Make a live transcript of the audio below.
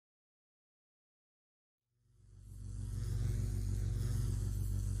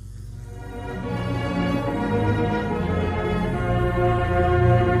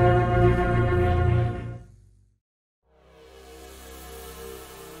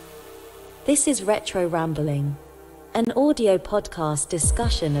This is Retro Rambling, an audio podcast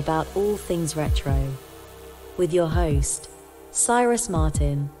discussion about all things retro, with your host, Cyrus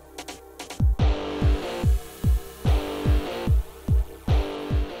Martin.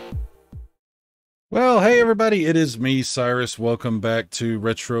 Well, hey everybody, it is me, Cyrus. Welcome back to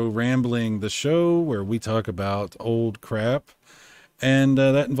Retro Rambling, the show where we talk about old crap. And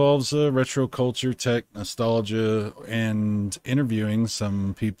that involves retro culture, tech, nostalgia, and interviewing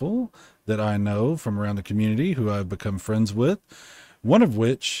some people that I know from around the community who I've become friends with. One of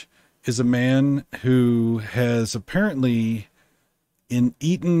which is a man who has apparently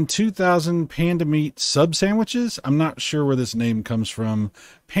eaten 2,000 Panda meat sub sandwiches. I'm not sure where this name comes from.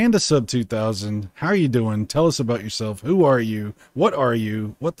 PANDASUB2000. How are you doing? Tell us about yourself. Who are you? What are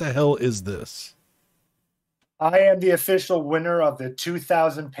you? What the hell is this? I am the official winner of the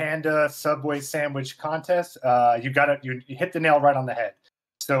 2000 Panda Subway Sandwich Contest. You got it. You hit the nail right on the head.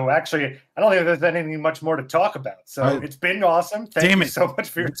 So actually, I don't think there's anything much more to talk about. So it's been awesome. Thank you so much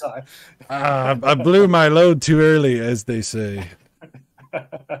for your time. I blew my load too early, as they say.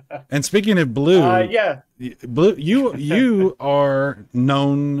 And speaking of blue, blue, you are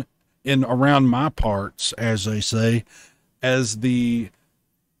known in around my parts, as they say, as the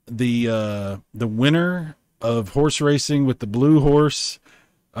winner of horse racing with the blue horse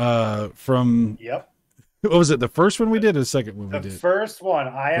from what was it, the first one we did or the second one we did? The first one.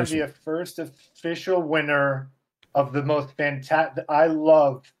 I am the first official winner of the most fantastic. I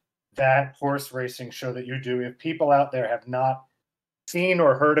love that horse racing show that you do. If people out there have not seen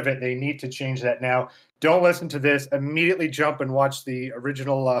or heard of it, they need to change that now. Don't listen to this. Immediately jump and watch the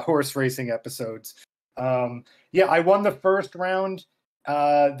original horse racing episodes. I won the first round.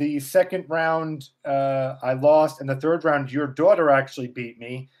 The second round, I lost, and the third round, your daughter actually beat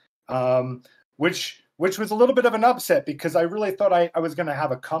me, which was a little bit of an upset because I really thought I was going to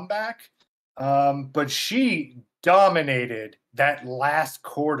have a comeback, but she dominated that last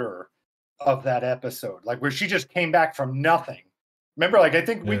quarter of that episode, like where she just came back from nothing. Remember, like I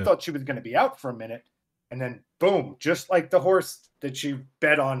think we thought she was going to be out for a minute, and then boom, just like the horse that she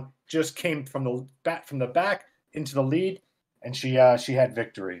bet on, just came from the back into the lead. And she had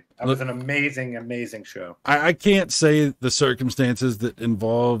victory. That was an amazing show. I can't say the circumstances that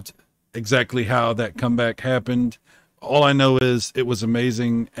involved exactly how that comeback happened. All I know is it was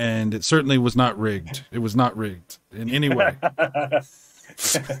amazing, and it certainly was not rigged. It was not rigged in any way.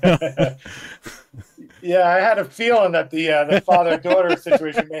 Yeah, I had a feeling that the father-daughter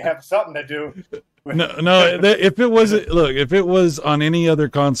situation may have something to do. No. If it was on any other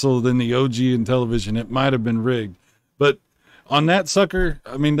console than the OG and television, it might have been rigged. But on that sucker,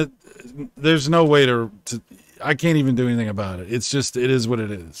 I mean, there's no way to. I can't even do anything about it. It's just, it is what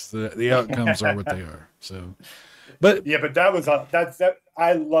it is. The outcomes are what they are. So, but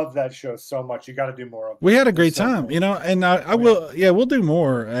I love that show so much. You got to do more of it. We had a great time, and I will. Yeah, we'll do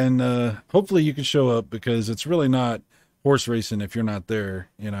more, and hopefully you can show up because it's really not horse racing if you're not there.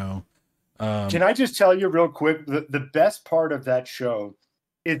 Can I just tell you real quick? The best part of that show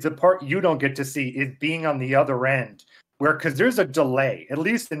is the part you don't get to see is being on the other end. Because there's a delay, at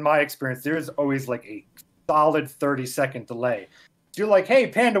least in my experience, there's always like a solid 30-second delay. You're like, hey,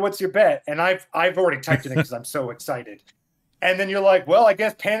 Panda, what's your bet? And I've already typed it in because I'm so excited. And then you're like, well, I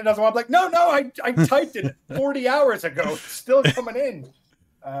guess Panda doesn't want. I'm like, no, I typed it 40 hours ago. It's still coming in.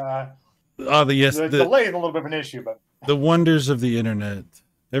 The delay is a little bit of an issue, but the wonders of the internet.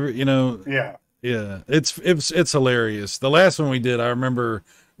 Yeah, it's hilarious. The last one we did, I remember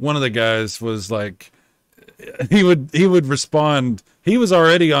one of the guys was like, he would respond. He was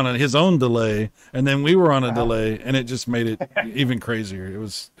already on his own delay, and then we were on a delay, and it just made it even crazier. It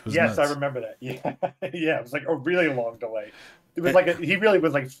was yes, nuts. I remember that. Yeah, yeah, it was like a really long delay. It was he really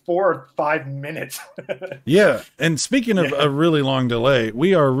was like 4 or 5 minutes. Yeah, and speaking of a really long delay,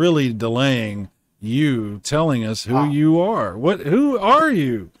 we are really delaying you telling us who you are. Who are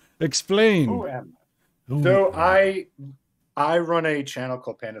you? Explain. Who am I? So I run a channel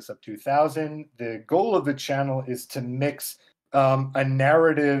called PANDASUB2000. The goal of the channel is to mix a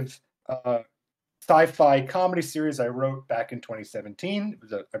narrative sci-fi comedy series I wrote back in 2017.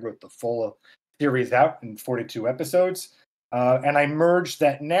 I wrote the full series out in 42 episodes, and I merged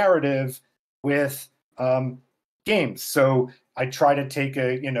that narrative with games. So I try to take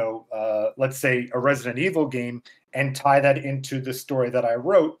let's say a Resident Evil game and tie that into the story that I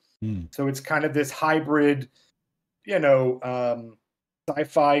wrote. So it's kind of this hybrid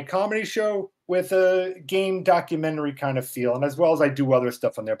sci-fi comedy show with a game documentary kind of feel, and as well as I do other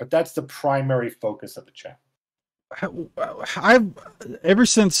stuff on there, but that's the primary focus of the channel. Ever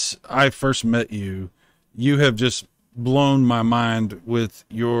since I first met you, you have just blown my mind with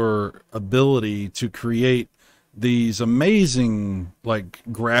your ability to create these amazing, like,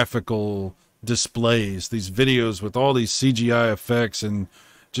 graphical displays, these videos with all these CGI effects and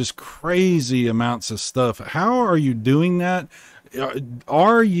just crazy amounts of stuff. How are you doing that?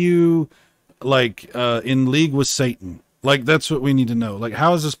 Are you like in league with Satan? Like, that's what we need to know. Like,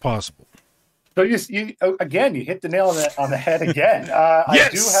 how is this possible? So you again, you hit the nail on the head again. Yes! I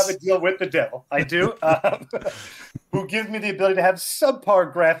do have a deal with the devil. I do, who gives me the ability to have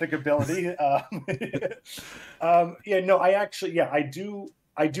subpar graphic ability. I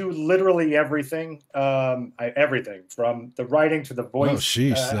do literally everything. Everything from the writing to the voice,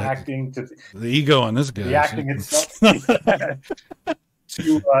 acting to the ego on this guy, the acting itself, to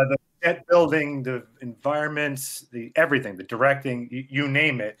the set building, the environments, everything, the directing, you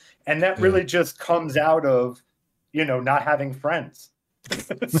name it. And that really just comes out of, not having friends.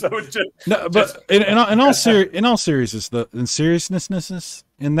 So it just but in all seriousness, in seriousness,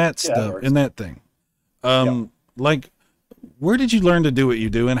 in that stuff, in that thing, like, where did you learn to do what you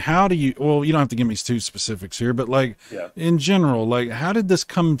do, and how do you? Well, you don't have to give me too specifics here, but like in general, like, how did this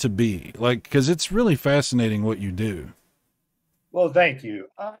come to be? Like, because it's really fascinating what you do. Well, thank you.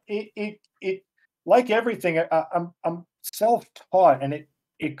 It like everything, I'm self-taught, and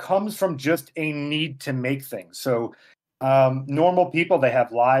it comes from just a need to make things. So normal people, they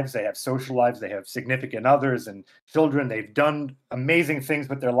have lives, they have social lives, they have significant others and children. They've done amazing things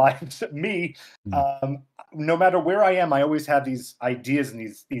with their lives. Me, no matter where I am, I always have these ideas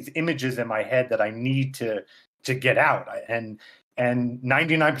and these images in my head that I need to get out. And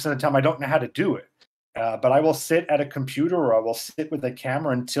 99% of the time, I don't know how to do it. But I will sit at a computer or I will sit with a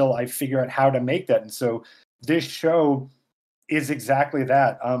camera until I figure out how to make that. And so this show is exactly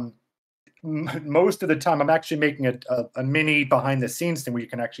that. Most of the time, I'm actually making a mini behind the scenes thing where you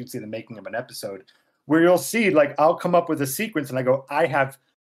can actually see the making of an episode, where you'll see, like, I'll come up with a sequence and I go, I have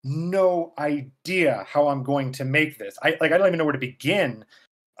no idea how I'm going to make this. I don't even know where to begin.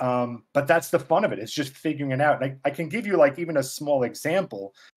 But that's the fun of it. It's just figuring it out. And I can give you, like, even a small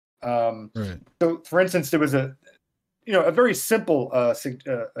example. Right. So, for instance, there was a very simple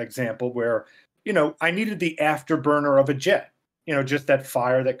example where, I needed the afterburner of a jet, just that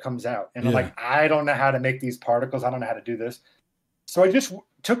fire that comes out. And I'm like, I don't know how to make these particles. I don't know how to do this. So I just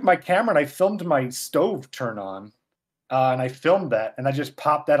took my camera and I filmed my stove turn on, and I filmed that, and I just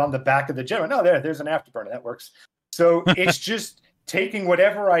popped that on the back of the jet. No, there's an afterburner. That works. So it's just taking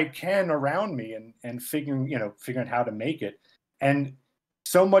whatever I can around me and figuring how to make it. And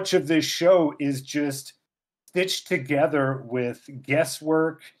so much of this show is just stitched together with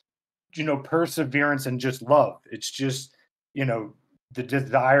guesswork, perseverance, and just love. It's just, the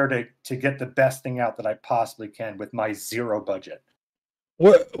desire to get the best thing out that I possibly can with my zero budget.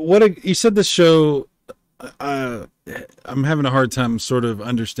 You said this show, I'm having a hard time sort of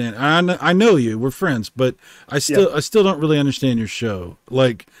understand. I know you, we're friends, but I still don't really understand your show.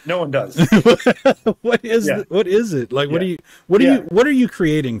 Like, no one does. What is it? Like, what are you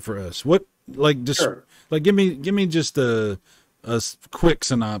creating for us? What, like, just like, give me just a quick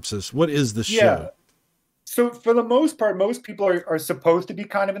synopsis. What is the show? So for the most part, most people are supposed to be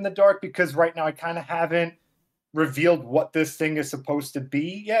kind of in the dark, because right now I kind of haven't revealed what this thing is supposed to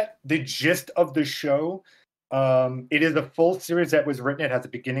be yet. The gist of the show, it is a full series that was written. It has a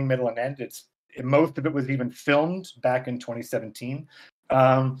beginning, middle, and end. Most of it was even filmed back in 2017.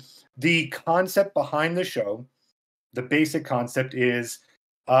 The concept behind the show, the basic concept is,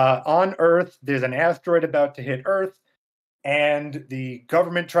 on Earth, there's an asteroid about to hit Earth, and the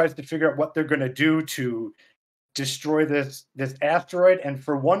government tries to figure out what they're going to do to destroy this asteroid. And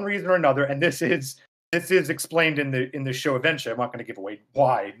for one reason or another, and this is explained in the show eventually, I'm not going to give away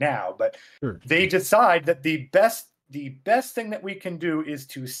why now, but they decide that the best thing that we can do is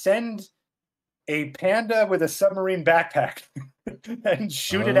to send a panda with a submarine backpack and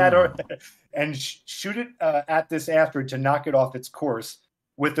shoot it at this asteroid to knock it off its course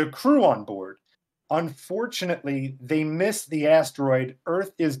with a crew on board. Unfortunately, they miss the asteroid.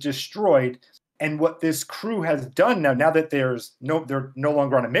 Earth is destroyed. And what this crew has done now that they're no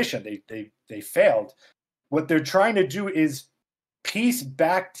longer on a mission, they failed. What they're trying to do is piece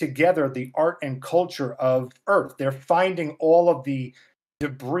back together the art and culture of Earth. They're finding all of the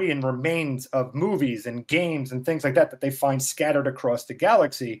debris and remains of movies and games and things like that they find scattered across the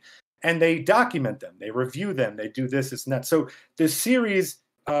galaxy, and they document them. They review them. They do this and that. So this series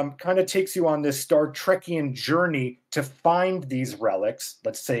kind of takes you on this Star Trekian journey to find these relics.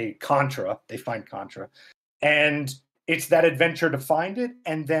 Let's say Contra. They find Contra. And it's that adventure to find it,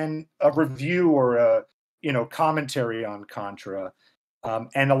 and then a review or a commentary on Contra.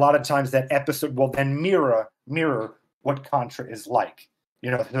 And a lot of times that episode will then mirror what Contra is like.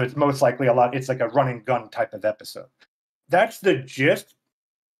 You know, so it's most likely it's like a run and gun type of episode. That's the gist.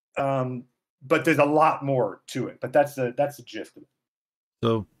 But there's a lot more to it. But that's the gist of it.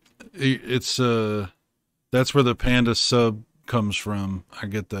 So it's that's where the Panda sub comes from. I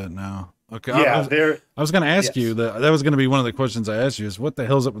get that now. Okay. Yeah, I was going to ask you that was going to be one of the questions I asked you is what the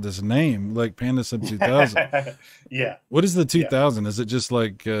hell's up with this name, like PandaSub2000? Yeah. What is the 2000? Is it just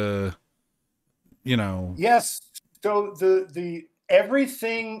like you know? Yes. So the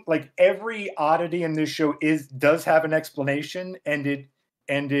everything, like every oddity in this show does have an explanation, and it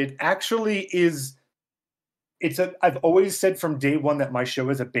actually is. I've always said from day one that my show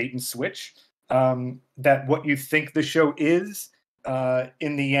is a bait and switch. That what you think the show is,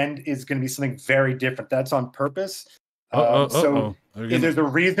 in the end, is going to be something very different. That's on purpose. So there's a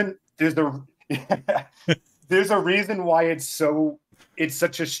reason. There's a reason why it's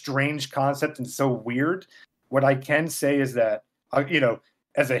such a strange concept and so weird. What I can say is that,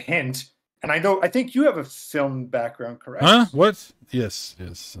 as a hint, and I think you have a film background, correct? Huh? What? Yes,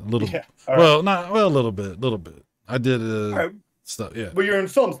 a little. Yeah, well, right. A little bit. I did stuff. Yeah. Well, you're in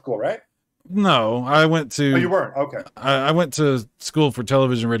film school, right? No, I went to. Oh, you weren't? Okay. I went to school for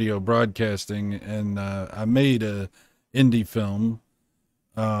television, radio, broadcasting, and I made a indie film,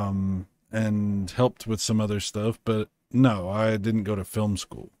 and helped with some other stuff. But no, I didn't go to film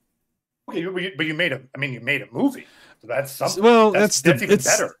school. Okay, but you made a movie. So that's something. Well, that's even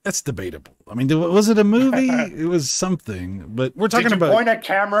better. That's debatable. I mean, was it a movie? It was something, but we're talking about. Point a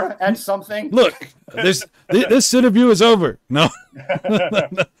camera at something. Look, this interview is over. No,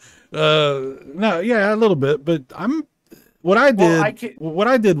 no, yeah, a little bit, but what I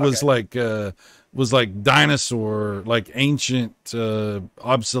did was like dinosaur, like ancient,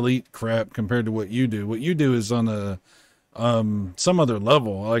 obsolete crap compared to what you do. What you do is on a some other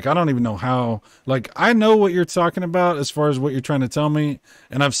level. Like, I don't even know how, like, I know what you're talking about as far as what you're trying to tell me,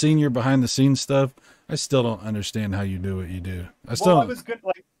 and I've seen your behind the scenes stuff. I still don't understand how you do what you do. I was good.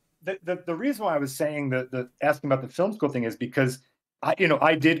 Like the reason why I was saying the asking about the film school thing is because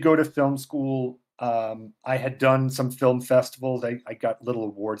I did go to film school. I had done some film festivals. I got little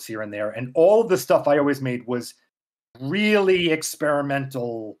awards here and there, and all of the stuff I always made was really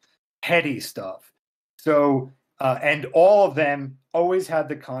experimental, heady stuff. So, and all of them always had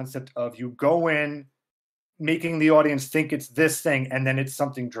the concept of you go in, making the audience think it's this thing, and then it's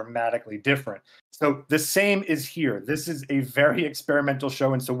something dramatically different. So the same is here. This is a very experimental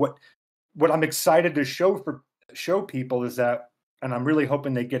show, and so what I'm excited to show people is that, and I'm really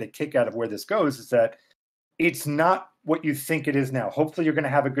hoping they get a kick out of where this goes, is that it's not what you think it is now. Hopefully you're going to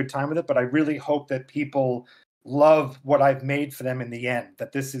have a good time with it, but I really hope that people love what I've made for them in the end,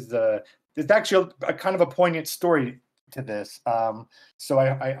 that this is there's actually a kind of a poignant story to this. So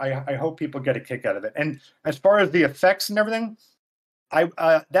I hope people get a kick out of it. And as far as the effects and everything,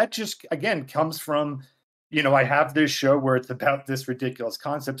 that just, again, comes from, I have this show where it's about this ridiculous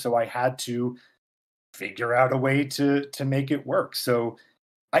concept. So I had to figure out a way to make it work. So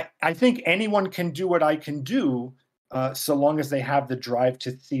I think anyone can do what I can do, so long as they have the drive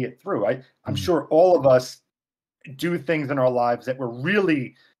to see it through. I'm sure all of us do things in our lives that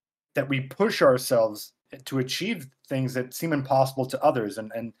we push ourselves to achieve things that seem impossible to others.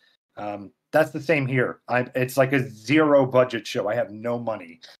 And that's the same here. It's like a zero budget show. I have no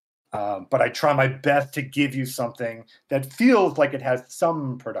money, but I try my best to give you something that feels like it has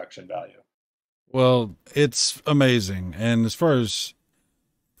some production value. Well, it's amazing. And as far as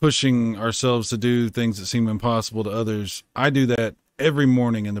pushing ourselves to do things that seem impossible to others, I do that every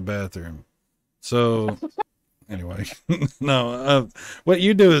morning in the bathroom. So anyway, no, what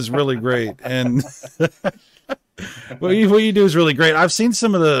you do is really great. And what you do is really great. I've seen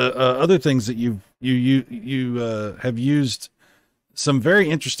some of the other things that you have used some very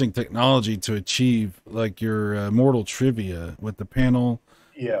interesting technology to achieve, like your Mortal Trivia with the panel.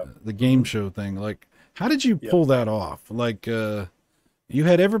 Yeah, the game show thing. Like, how did you pull that off? Like, you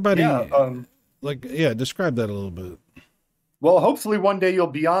had everybody. Describe that a little bit. Well, hopefully one day you'll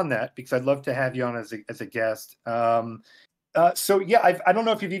be on that, because I'd love to have you on as a guest. So yeah, I don't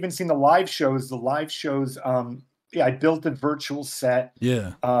know if you've even seen the live shows. The live shows, I built a virtual set.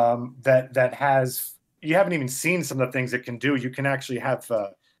 Yeah. That has, you haven't even seen some of the things it can do. You can actually have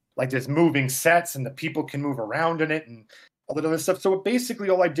like there's moving sets, and the people can move around in it, and all that other stuff. So basically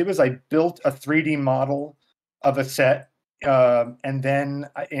all I did was I built a 3D model of a set, and then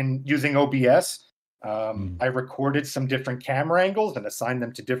in using OBS, I recorded some different camera angles and assigned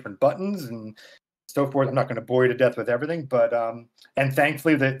them to different buttons and so forth. I'm not going to bore you to death with everything, but and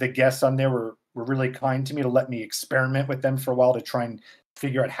thankfully the guests on there were really kind to me to let me experiment with them for a while to try and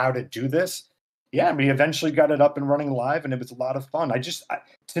figure out how to do this. yeah, we eventually got it up and running live, and it was a lot of fun.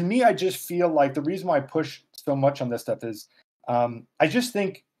 To me, I just feel like the reason why I push so much on this stuff is, I just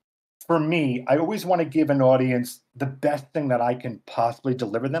think, for me, I always want to give an audience the best thing that I can possibly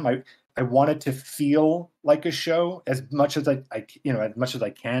deliver them. I want it to feel like a show as much as as much as I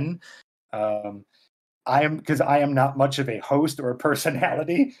can. Because I am not much of a host or a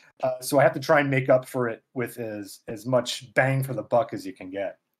personality, so I have to try and make up for it with as much bang for the buck as you can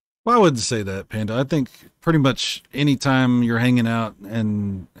get. Well, I wouldn't say that, Panda. I think pretty much anytime you're hanging out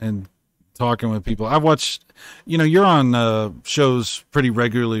and talking with people, I've watched, you're on shows pretty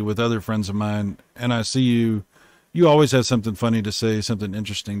regularly with other friends of mine, and I see you always have something funny to say, something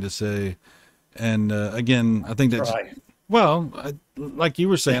interesting to say. And again, I think that's, well, like you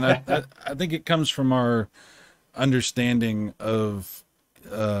were saying, I think it comes from our understanding of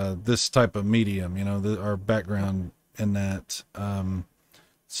this type of medium, our background in that.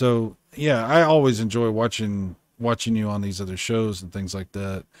 So yeah, I always enjoy watching you on these other shows and things like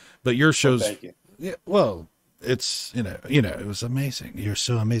that. But your shows, thank you. Yeah, well, it's it was amazing. You're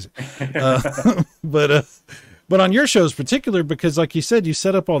so amazing. But on your shows particular, because like you said, you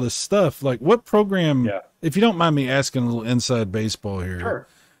set up all this stuff. Like what program? Yeah. If you don't mind me asking a little inside baseball here, sure.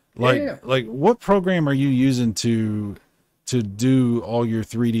 Like what program are you using to do all your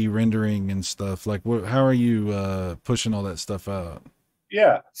 3D rendering and stuff? Like how are you pushing all that stuff out?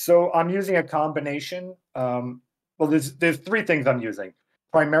 Yeah, so I'm using a combination. Well, there's three things I'm using.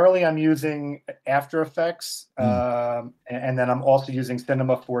 Primarily, I'm using After Effects, and then I'm also using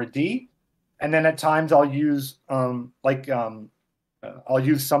Cinema 4D. And then at times I'll use I'll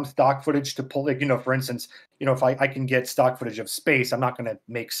use some stock footage to pull, for instance, if I can get stock footage of space, I'm not going to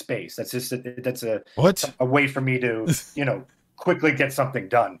make space. That's just a way for me to quickly get something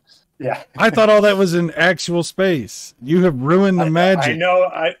done. Yeah. I thought all that was in actual space. You have ruined the magic. I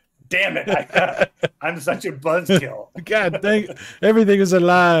know. Damn it. I'm such a buzzkill. God dang, everything is a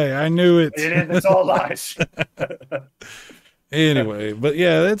lie. I knew it. It is. It's all lies. Anyway, but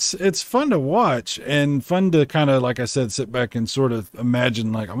yeah, it's fun to watch and fun to kind of, like I said, sit back and sort of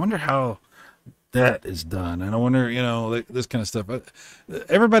imagine, like, I wonder how that is done. And I wonder, this kind of stuff.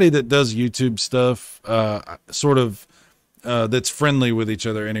 Everybody that does YouTube stuff, that's friendly with each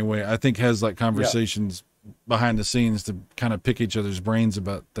other anyway, I think has like conversations behind the scenes to kind of pick each other's brains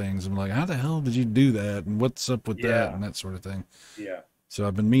about things. I'm like, how the hell did you do that? And what's up with that? And that sort of thing. Yeah. So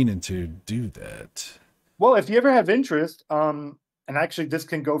I've been meaning to do that. Well, if you ever have interest, and actually this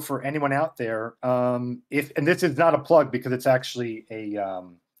can go for anyone out there, and this is not a plug because it's actually a,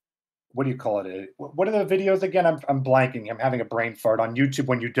 what do you call it? What are the videos again? I'm blanking. I'm having a brain fart on YouTube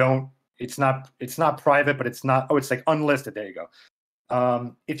when you don't, it's not private, but it's not, it's like unlisted. There you go.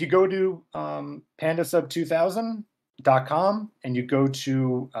 If you go to PANDASUB2000.com and you go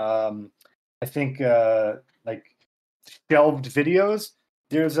to, I think, like shelved videos,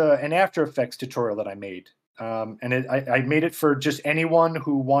 there's an After Effects tutorial that I made. And I made it for just anyone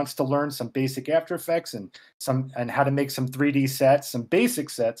who wants to learn some basic After Effects and how to make some 3D sets, some basic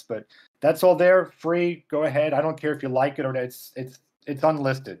sets, but that's all there, free. Go ahead. I don't care if you like it or it's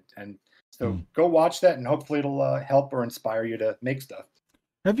unlisted. And so go watch that, and hopefully it'll help or inspire you to make stuff.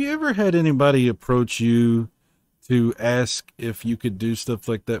 Have you ever had anybody approach you to ask if you could do stuff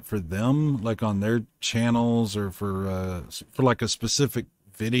like that for them, like on their channels, or for like a specific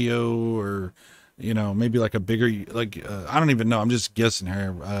video, or maybe like a bigger, like I don't even know, I'm just guessing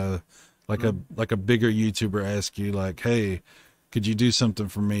here, like a bigger YouTuber ask you like, hey, could you do something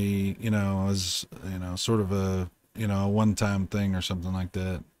for me, as sort of a a one-time thing or something like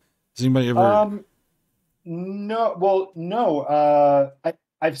that? Has anybody ever? No. Well, no.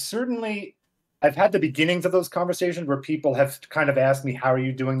 I've had the beginnings of those conversations where people have kind of asked me, how are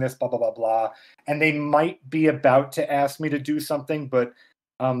you doing this, blah, blah, blah, blah. And they might be about to ask me to do something, but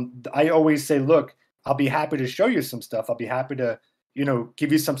I always say, look, I'll be happy to show you some stuff. I'll be happy to,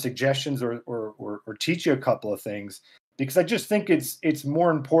 give you some suggestions or teach you a couple of things, because I just think it's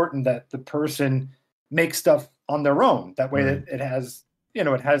more important that the person makes stuff on their own. That way that it has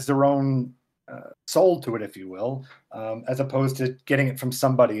their own soul to it, if you will, as opposed to getting it from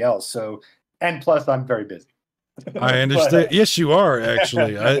somebody else. So, and plus I'm very busy. I understand. Yes, you are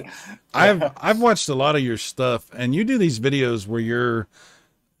actually. I've watched a lot of your stuff, and you do these videos where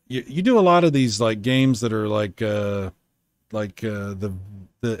you do a lot of these like games that are like the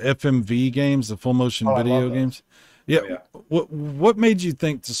FMV games, the full motion video games. Yeah. Oh, yeah. What made you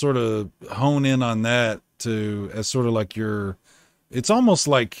think to sort of hone in on that as sort of like it's almost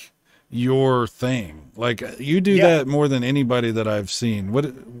like your thing. Like you do that more than anybody that I've seen.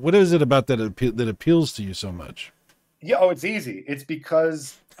 What is it about that appeals to you so much? Yeah. Oh, it's easy. It's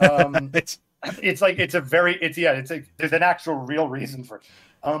because, It's like it's like there's an actual real reason for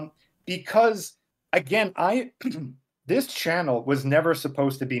it. Because again, this channel was never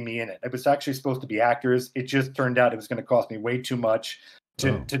supposed to be me in it. It was actually supposed to be actors. It just turned out it was going to cost me way too much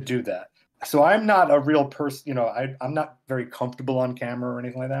to do that. So I'm not a real person, you know, I'm not very comfortable on camera or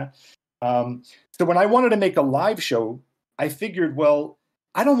anything like that. So when I wanted to make a live show, I figured, well,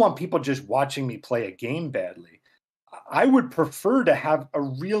 I don't want people just watching me play a game badly. I would prefer to have a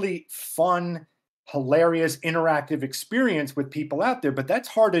really fun, hilarious, interactive experience with people out there, but that's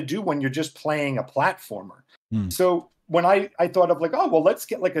hard to do when you're just playing a platformer. So when I thought of like, oh, well, let's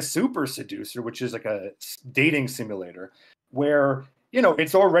get like a Super Seducer, which is like a dating simulator where, you know,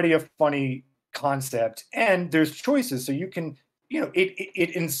 it's already a funny concept and there's choices. So you can, you know,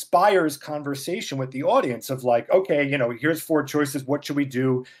 it inspires conversation with the audience of like, okay, you know, here's 4 choices. What should we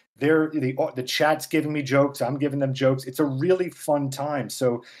do? The chat's giving me jokes. I'm giving them jokes. It's a really fun time.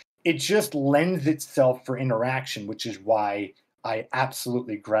 So it just lends itself for interaction, which is why I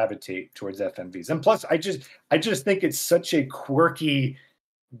absolutely gravitate towards FMVs. And plus, I just think it's such a quirky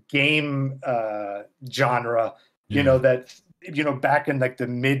game genre, you know, that, you know, back in like the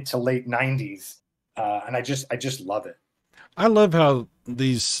mid to late 90s. And I just love it. I love how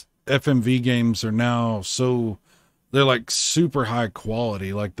these FMV games are now they're like super high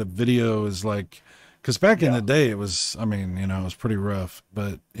quality. Like the video is like, because back in the day it was, I mean, you know, it was pretty rough,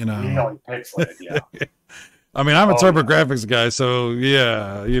 but you know, really pixelated, yeah. I mean, I'm a TurboGrafx guy, so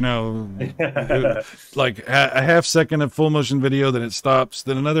yeah, you know, like a half second of full motion video, then it stops,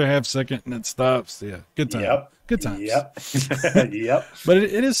 then another half second and it stops. Yeah, good time. Good times. Yep. But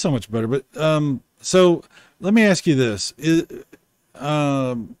it is so much better. But so let me ask you this: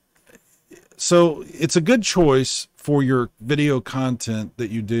 so it's a good choice for your video content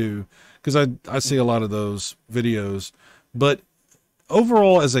that you do, because I see a lot of those videos. But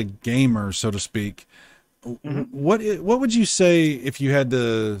overall, as a gamer, so to speak, what would you say if you had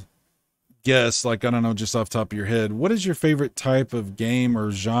to guess, like, I don't know, just off the top of your head, what is your favorite type of game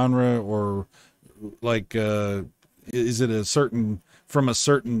or genre, or like is it from a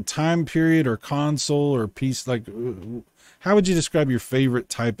certain time period or console or piece? Like, how would you describe your favorite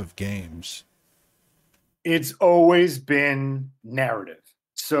type of games? It's always been narrative.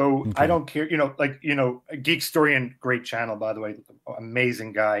 So I don't care, you know, like, you know, Geek Story, and great channel, by the way,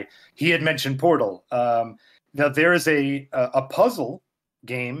 amazing guy. He had mentioned Portal. Now there is a puzzle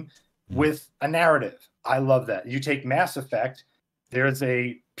game with a narrative. I love that. You take Mass Effect, there's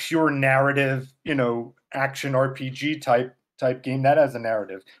a pure narrative, you know, action RPG type game that has a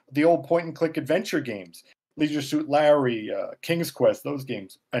narrative. The old point and click adventure games, Leisure Suit Larry, King's Quest, those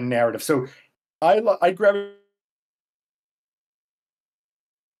games, a narrative. So I grab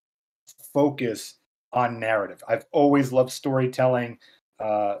focus on narrative. I've always loved storytelling,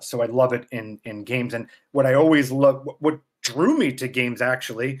 so I love it in games. And what I always love, what drew me to games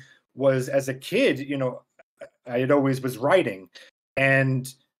actually, was as a kid, you know, I had always was writing,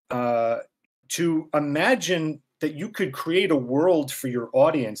 and to imagine that you could create a world for your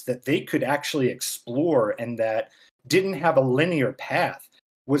audience that they could actually explore and that didn't have a linear path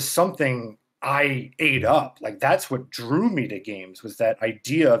was something I ate up. Like, that's what drew me to games, was that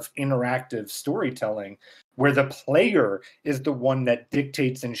idea of interactive storytelling where the player is the one that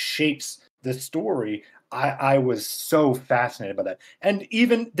dictates and shapes the story. I was so fascinated by that. And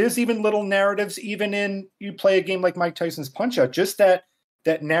there's even little narratives, even in, you play a game like Mike Tyson's Punch-Out, just that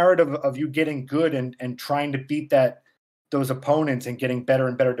narrative of you getting good and trying to beat those opponents and getting better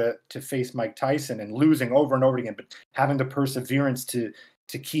and better to face Mike Tyson and losing over and over again, but having the perseverance to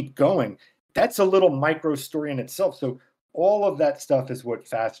keep going. That's a little micro story in itself. So all of that stuff is what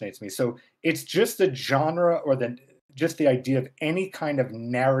fascinates me. So it's just the genre, or just the idea of any kind of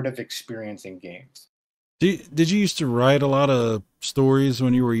narrative experience in games. Did you used to write a lot of stories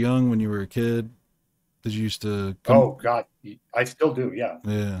when you were young, when you were a kid? Did you used to Oh God, I still do. Yeah.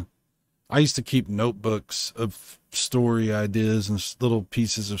 Yeah. I used to keep notebooks of story ideas and little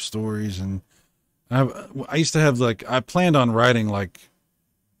pieces of stories. And I used to have, like, I planned on writing like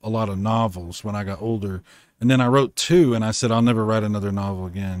a lot of novels when I got older, and then I wrote 2 and I said, I'll never write another novel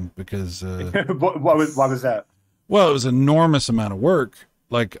again, because why was that? Well, it was an enormous amount of work.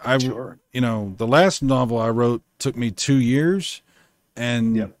 Like, Sure. you know, the last novel I wrote took me 2 years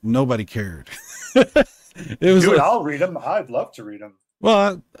and nobody cared. It was Dude, I'll read them. I'd love to read them.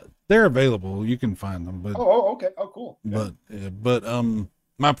 Well, they're available. You can find them. But okay. Oh, cool. Yeah. But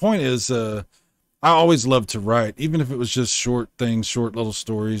my point is, I always loved to write, even if it was just short things, short little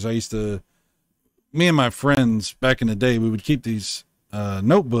stories. Me and my friends back in the day, we would keep these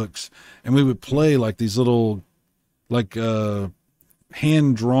notebooks, and we would play like these little, like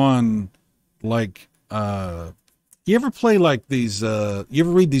hand drawn like you ever play like these you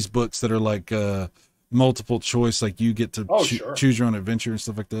ever read these books that are like multiple choice, like you get to choose your own adventure and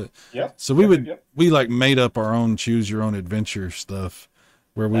stuff like that? Yeah. So we like made up our own choose your own adventure stuff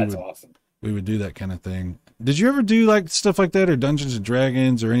where That's awesome. We would do that kind of thing. Did you ever do like stuff like that, or Dungeons and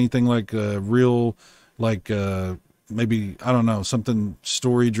Dragons, or anything like real, like maybe, I don't know, something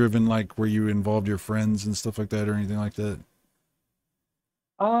story driven, like where you involved your friends and stuff like that, or anything like that?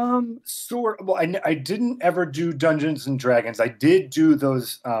 Well, I didn't ever do Dungeons and Dragons. I did do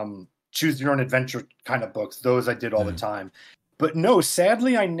those choose your own adventure kind of books. Those I did all the time. But no,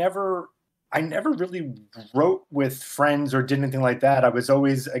 sadly, I never really wrote with friends or did anything like that. I was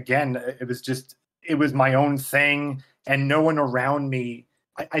always, again, it was my own thing, and no one around me.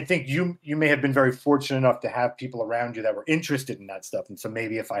 I think you may have been very fortunate enough to have people around you that were interested in that stuff. And so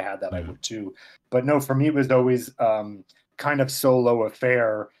maybe if I had that, I would too. But no, for me, it was always kind of solo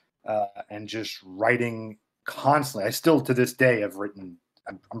affair and just writing constantly. I still to this day have written.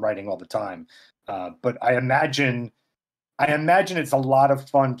 I'm writing all the time. But I imagine it's a lot of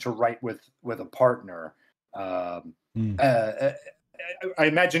fun to write with a partner. I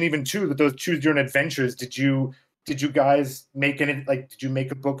imagine even too that those choose your own adventures. Did you guys make any, like, did you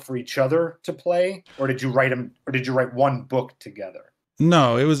make a book for each other to play, or did you write one book together?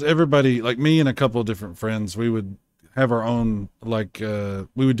 No, it was everybody, like me and a couple of different friends. We would have our own, like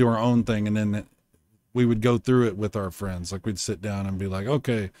we would do our own thing, and then we would go through it with our friends. Like we'd sit down and be like,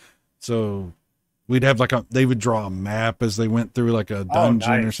 okay, so we'd have like they would draw a map as they went through like a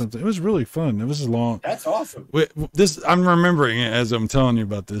dungeon or something. It was really fun. It was long. That's awesome. I'm remembering it as I'm telling you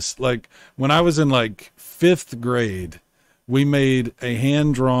about this. Like when I was in like 5th grade, we made a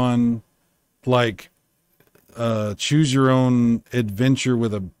hand-drawn, like, choose your own adventure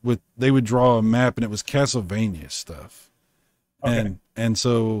with they would draw a map, and it was Castlevania stuff. Okay. And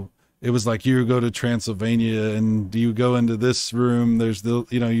so it was like, you go to Transylvania, and you go into this room, there's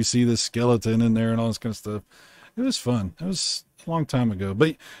you see this skeleton in there and all this kind of stuff. It was fun. It was a long time ago.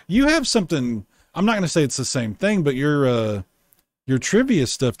 But you have something, I'm not going to say it's the same thing, but your trivia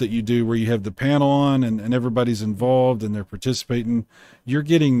stuff that you do, where you have the panel on and everybody's involved and they're participating, you're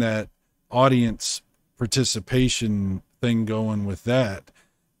getting that audience participation thing going with that.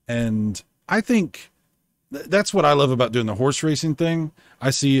 And I think that's what I love about doing the horse racing thing.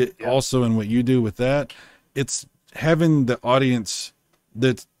 I see it also in what you do with that. It's having the audience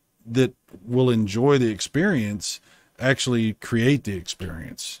that will enjoy the experience actually create the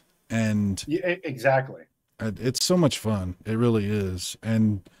experience. And exactly. It's so much fun. It really is.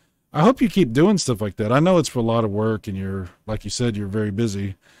 And I hope you keep doing stuff like that. I know it's for a lot of work, and you're, like you said, you're very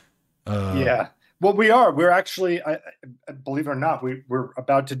busy. Yeah. Well, we're actually, I believe it or not, we're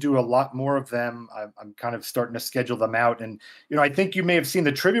about to do a lot more of them. I'm kind of starting to schedule them out. And, I think you may have seen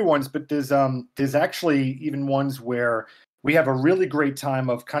the trivia ones, but there's actually even ones where we have a really great time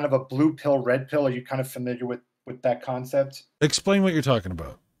of kind of a blue pill, red pill. Are you kind of familiar with that concept? Explain what you're talking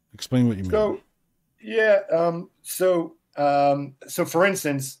about. Explain what you mean. So, yeah. So for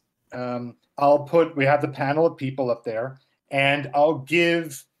instance, we have the panel of people up there, and I'll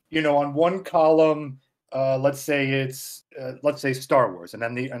give, on one column, let's say Star Wars, and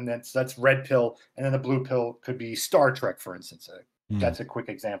then that's red pill, and then the blue pill could be Star Trek, for instance. That's a quick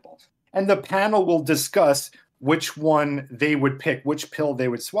example. And the panel will discuss which one they would pick, which pill they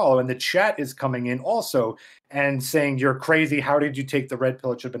would swallow. And the chat is coming in also and saying, "You're crazy. How did you take the red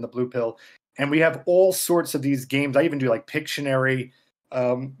pill? It should have been the blue pill." And we have all sorts of these games. I even do like Pictionary,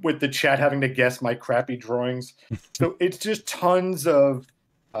 with the chat having to guess my crappy drawings. So it's just tons of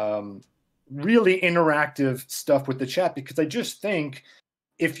really interactive stuff with the chat, because I just think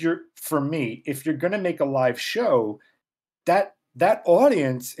if you're going to make a live show, that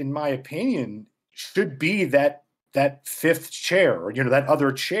audience, in my opinion, should be that fifth chair, or that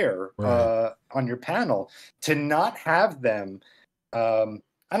other chair, right, on your panel. To not have them,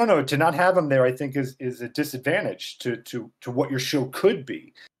 I don't know, to not have them there, I think is a disadvantage to what your show could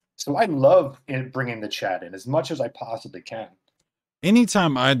be. So I love bringing the chat in as much as I possibly can.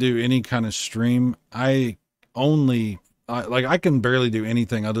 Anytime I do any kind of stream, I can barely do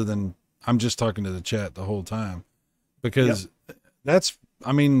anything other than I'm just talking to the chat the whole time, because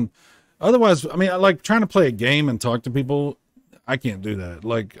otherwise, I like trying to play a game and talk to people. I can't do that.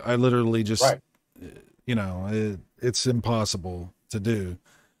 Like I literally just, it's impossible to do.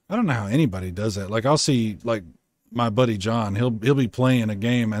 I don't know how anybody does that. Like I'll see like my buddy John, he'll be playing a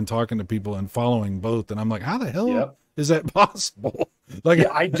game and talking to people and following both. And I'm like, how the hell is that possible? Like,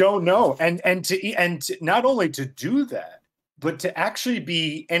 I don't know. And to not only to do that, but to actually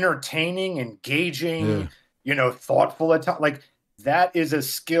be entertaining, engaging, thoughtful at times. Like that is a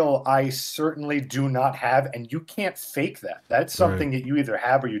skill I certainly do not have, and you can't fake that. That's something that you either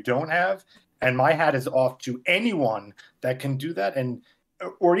have or you don't have. And my hat is off to anyone that can do that, and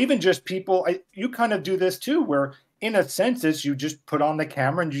or even just people. You kind of do this too, where in a census you just put on the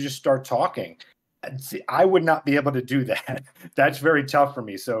camera and you just start talking. See, I would not be able to do that. That's very tough for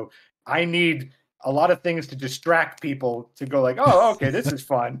me. So I need a lot of things to distract people to go like, oh, okay, this is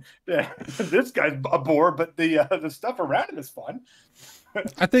fun. This guy's a bore, but the stuff around him is fun.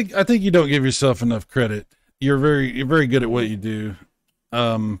 I think you don't give yourself enough credit. You're very good at what you do.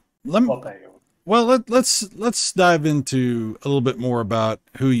 Let's dive into a little bit more about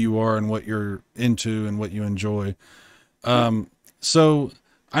who you are and what you're into and what you enjoy. So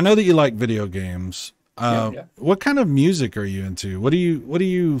I know that you like video games. What kind of music are you into? What are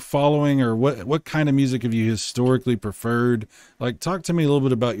you following, or what kind of music have you historically preferred? Like, talk to me a little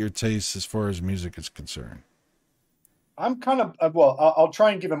bit about your tastes as far as music is concerned. I'm kind of, I'll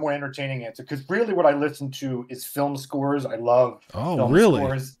try and give a more entertaining answer, because really what I listen to is film scores. I love film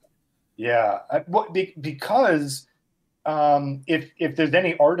scores. Yeah. Because if there's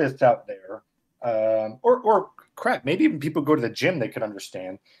any artists out there, or crap, maybe even people go to the gym, they could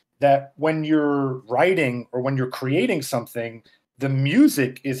understand that when you're writing or when you're creating something, the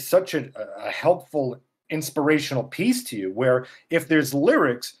music is such a helpful, inspirational piece to you, where if there's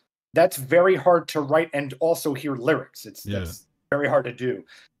lyrics, that's very hard to write and also hear lyrics. That's very hard to do.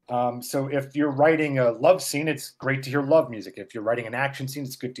 So if you're writing a love scene, it's great to hear love music. If you're writing an action scene,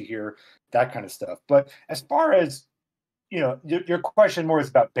 it's good to hear that kind of stuff. But as far as, your question more is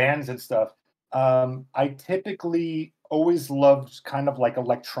about bands and stuff. I typically always loved kind of like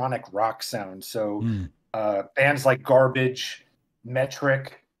electronic rock sound. So bands like Garbage,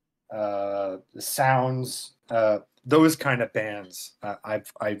 Metric, The Sounds, those kind of bands I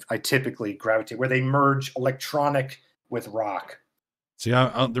typically gravitate, where they merge electronic with rock. See,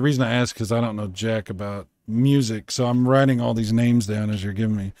 the reason I ask, because I don't know jack about music, so I'm writing all these names down as you're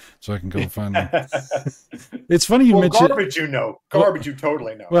giving me, so I can go find them. It's funny you mentioned Garbage. Garbage, you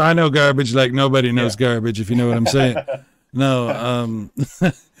totally know. Well, I know Garbage like nobody knows Garbage, if you know what I'm saying. No,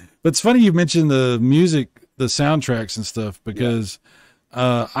 but it's funny you mentioned the music, the soundtracks and stuff, because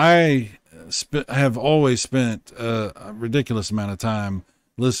I have always spent a ridiculous amount of time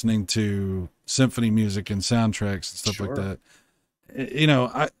listening to symphony music and soundtracks and stuff like that.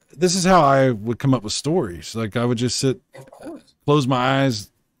 This is how I would come up with stories. Like, I would just sit, close my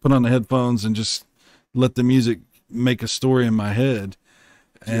eyes, put on the headphones, and just let the music make a story in my head.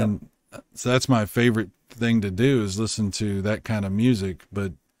 And so that's my favorite thing to do, is listen to that kind of music.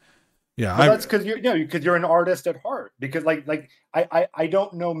 But that's because you're an artist at heart. Because I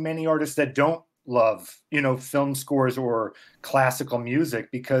don't know many artists that don't love film scores or classical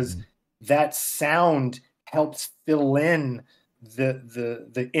music, because that sound helps fill in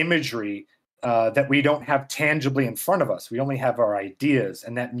the imagery that we don't have tangibly in front of us. We only have our ideas,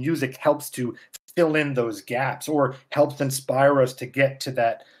 and that music helps to fill in those gaps, or helps inspire us to get to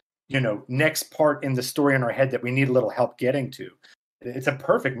that next part in the story in our head that we need a little help getting to. It's a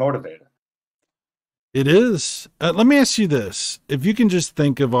perfect motivator. It is. Let me ask you this. If you can just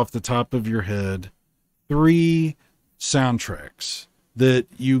think of, off the top of your head, 3 soundtracks that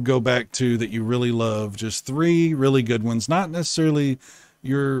you go back to that you really love, just 3 really good ones, not necessarily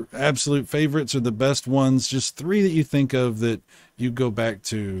your absolute favorites or the best ones, just 3 that you think of that you go back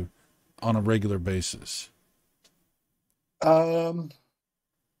to on a regular basis.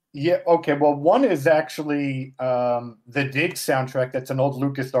 Yeah. Okay. Well, one is actually the Dig soundtrack. That's an old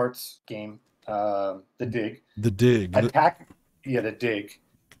LucasArts game. The Dig. The Dig. The Dig,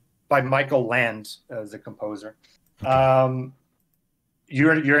 by Michael Land as a composer. Okay.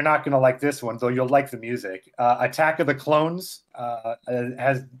 You're not going to like this one, though you'll like the music. Attack of the Clones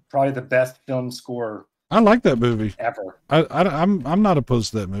has probably the best film score. I like that movie ever. I'm not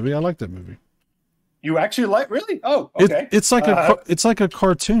opposed to that movie. I like that movie. You actually like? Really? Oh, okay. It's like a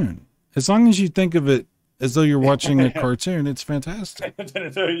cartoon. As long as you think of it as though you're watching a cartoon, it's fantastic.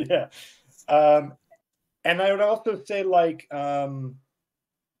 Yeah. And I would also say, like,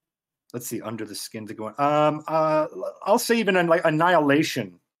 let's see, Under the Skin to go on. I'll say even like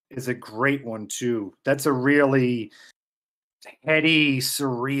Annihilation is a great one too. That's a really heady,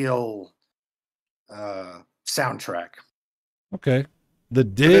 surreal soundtrack. Okay. The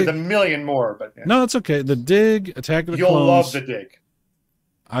Dig. There's a million more, but no, it's okay. The Dig, Attack of the Clones. You'll love the Dig.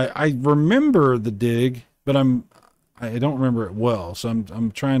 I remember the Dig, but I don't remember it well, so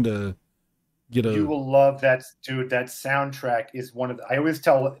I'm trying to get a. You will love that, dude. That soundtrack is one of the, I always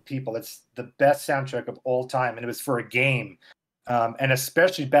tell people it's the best soundtrack of all time, and it was for a game, and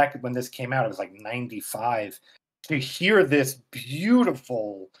especially back when this came out, it was like 95. to hear this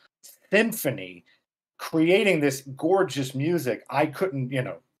beautiful symphony creating this gorgeous music, I couldn't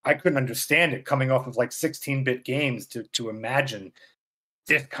understand it coming off of like 16-bit games to imagine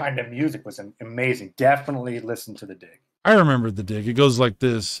this kind of music was amazing. Definitely listen to The Dig. I remember The Dig. It goes like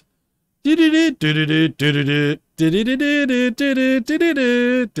this. So you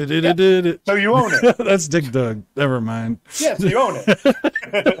own it. That's Dig Dug. Never mind. Yes, you own it.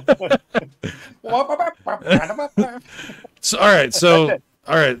 So,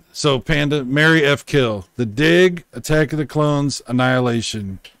 all right. So Panda, marry, F, kill. The Dig, Attack of the Clones,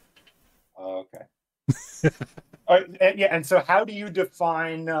 Annihilation. Okay. Yeah, and so how do you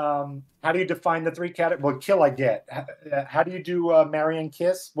define the three categories? Well, kill I get. How do you do marry and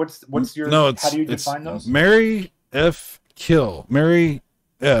kiss? What's your how do you define those? Marry, F, kill. Marry,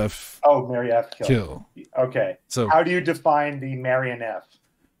 F. Oh, marry, F, kill. Okay. So how do you define the marry and F?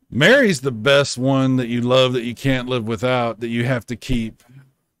 Mary's the best one that you love, that you can't live without, that you have to keep.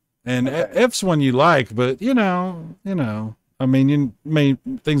 And F's one you like, but you know, I mean,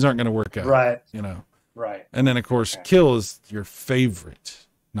 things aren't going to work out. Right. Right. And then, of course, kill is your favorite.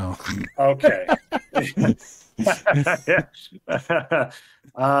 No. Okay.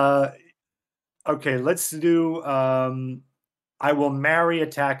 Okay, let's do I will marry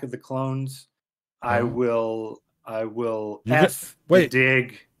Attack of the Clones. I will F The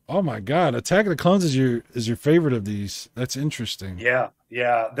Dig. Oh my God. Attack of the Clones is your favorite of these. That's interesting. Yeah.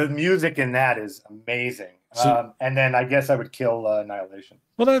 The music in that is amazing. So, and then I guess I would kill Annihilation.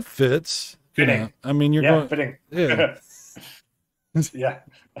 Well, that fits. Fitting. I mean, you're going. Fitting. Yeah. Yeah.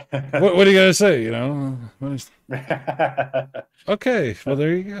 What do you gotta say? Okay. Well,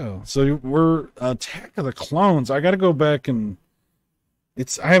 there you go. So we're Attack of the Clones. I got to go back and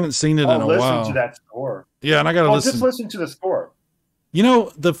I haven't seen it in a while. Listen to that score. Yeah, and I got to listen. Just listen to the score.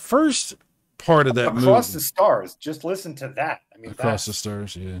 The first part of that movie. Across the Stars. Just listen to that. I mean, Across the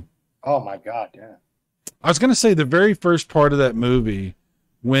Stars. Yeah. Oh my God. Yeah. I was gonna say the very first part of that movie,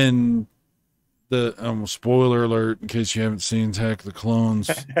 when the spoiler alert in case you haven't seen Attack of the Clones,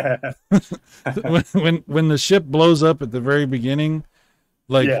 when the ship blows up at the very beginning,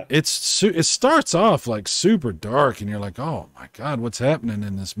 it starts off like super dark, and you're like, oh my God, what's happening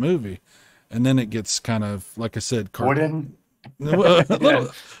in this movie? And then it gets kind of, like I said, little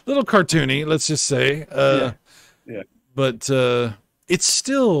cartoony, let's just say. But it's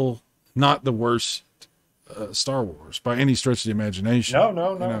still not the worst Star Wars by any stretch of the imagination.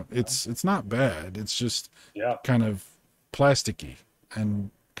 No. It's not bad. It's just kind of plasticky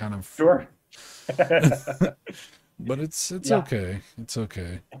and kind of sure. But it's okay. It's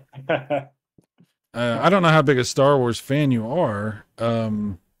okay. I don't know how big a Star Wars fan you are. Star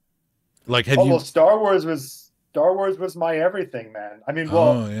Wars was my everything, man. I mean,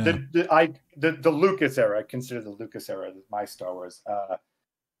 the Lucas era. I consider the Lucas era my Star Wars.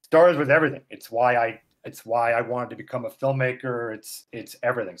 Star Wars was everything. It's why I wanted to become a filmmaker. It's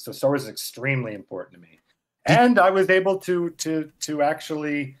everything. So Star Wars is extremely important to me. And I was able to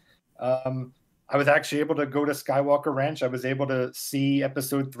actually, I was actually able to go to Skywalker Ranch. I was able to see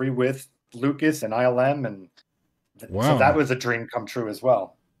Episode 3 with Lucas and ILM, and so that was a dream come true as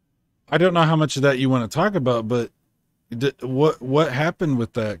well. I don't know how much of that you want to talk about, but what happened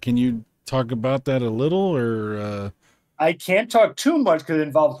with that? Can you talk about that a little, or? I can't talk too much because it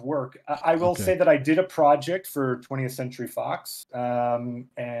involves work. I will say that I did a project for 20th Century Fox, and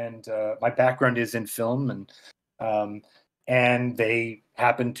my background is in film, and they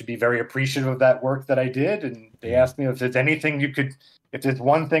happened to be very appreciative of that work that I did, and they asked me if there's anything if there's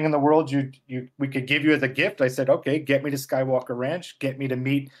one thing in the world we could give you as a gift. I said, okay, get me to Skywalker Ranch, get me to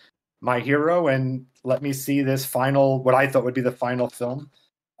meet my hero, and let me see this what I thought would be the final film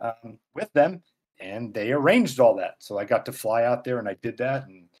with them. And they arranged all that. So I got to fly out there and I did that.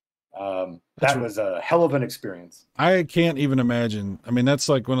 And that was a hell of an experience. I can't even imagine. I mean, that's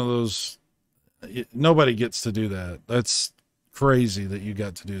like one of those, nobody gets to do that. That's crazy that you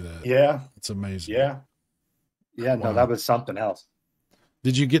got to do that. Yeah. It's amazing. Yeah. Wow. No, that was something else.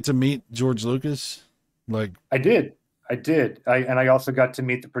 Did you get to meet George Lucas? I did. And I also got to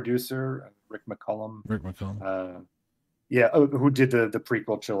meet the producer, Rick McCullum. Who did the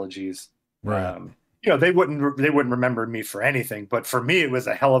prequel trilogies. Right. They wouldn't remember me for anything, but for me, it was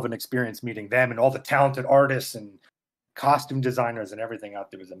a hell of an experience meeting them, and all the talented artists and costume designers and everything out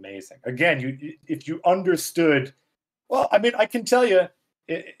there was amazing. Again, if you understood, well, I mean, I can tell you,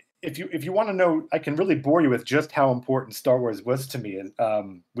 if you want to know, I can really bore you with just how important Star Wars was to me.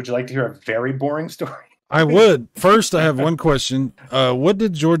 Would you like to hear a very boring story? I would. First, I have one question. What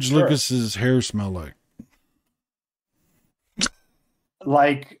did George Lucas's hair smell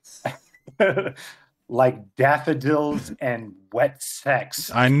like? like daffodils and wet sex.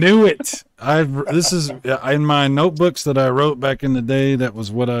 I knew it. This is in my notebooks that I wrote back in the day. That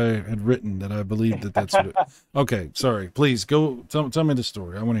was what I had written, that I believed that's what it. Okay, sorry. Please go tell me the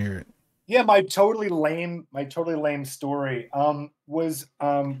story. I want to hear it. Yeah, my totally lame story was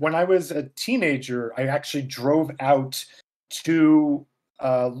when I was a teenager, I actually drove out to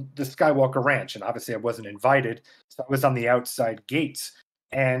the Skywalker Ranch, and obviously I wasn't invited, so I was on the outside gates.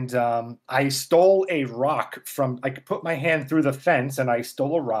 And I stole a rock I could put my hand through the fence, and I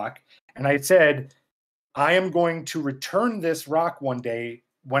stole a rock. And I said, I am going to return this rock one day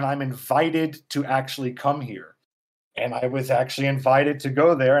when I'm invited to actually come here. And I was actually invited to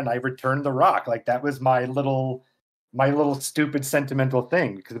go there, and I returned the rock. Like, that was my little stupid sentimental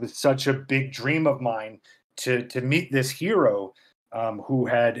thing, because it was such a big dream of mine to meet this hero who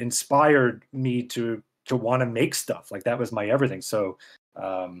had inspired me to want to make stuff. Like, that was my everything. So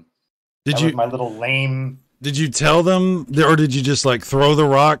was my little lame. Did you tell them, or did you just like throw the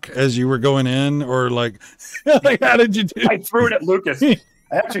rock as you were going in, or like how did you do? I threw it at Lucas. I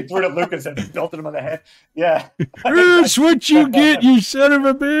actually threw it at Lucas and belted him on the head. Yeah. That's what you get, you son of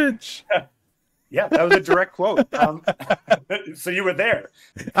a bitch. Yeah, that was a direct quote. So you were there.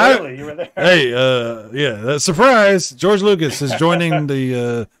 Clearly, you were there. Hey, yeah, surprise! George Lucas is joining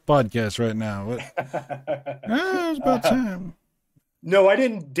the podcast right now. It's about time. No, I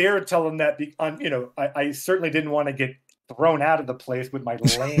didn't dare tell him that. I certainly didn't want to get thrown out of the place with my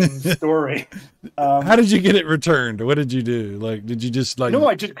lame story. How did you get it returned? What did you do? Like, did you just like?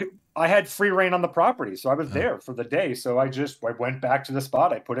 No, I had free reign on the property, so I was there for the day. So I went back to the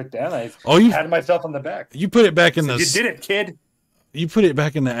spot. I put it down. I patted myself on the back. You put it back in You did it, kid. You put it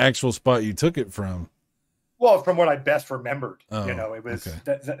back in the actual spot you took it from. Well, from what I best remembered, it was.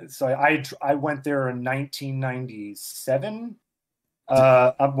 okay. So I went there in 1997.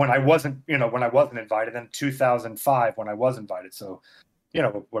 When I wasn't invited, then 2005 when I was invited. So,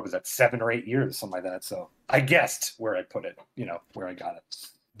 what was that, 7 or 8 years, something like that. So I guessed where I put it, where I got it.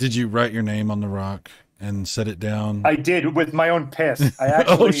 Did you write your name on the rock and set it down? I did, with my own piss. I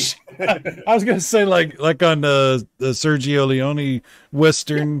actually. I was gonna say like on the Sergio Leone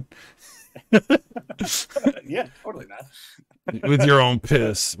Western. Yeah, totally, man. With your own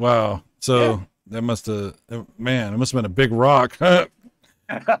piss. Wow. So. Yeah. That must have, man, it must have been a big rock.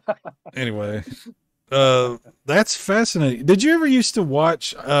 Anyway, that's fascinating. Did you ever used to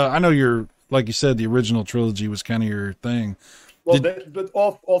watch, I know like you said, the original trilogy was kind of your thing. Well, but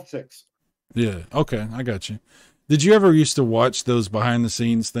all 6. Yeah. Okay. I got you. Did you ever used to watch those behind the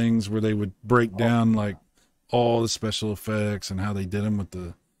scenes things where they would break down like all the special effects and how they did them with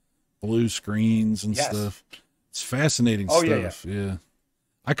the blue screens and stuff? It's fascinating stuff. Yeah.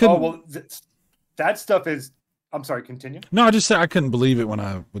 I couldn't. That stuff is. I'm sorry. Continue. No, I just said I couldn't believe it when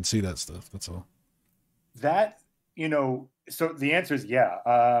I would see that stuff. That's all. That So the answer is yeah.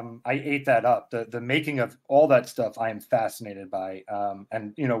 I ate that up. The making of all that stuff, I am fascinated by.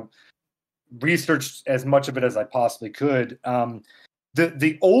 And researched as much of it as I possibly could.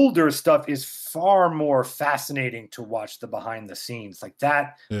 The older stuff is far more fascinating to watch, the behind the scenes like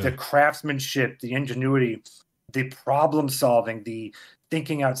that. Yeah. The craftsmanship, the ingenuity, the problem solving, the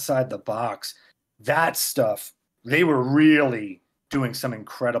thinking outside the box. That stuff, they were really doing some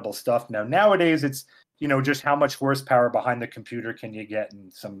incredible stuff. Nowadays it's, just how much horsepower behind the computer can you get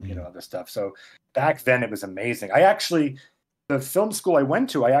and some, other stuff. So back then it was amazing. The film school I went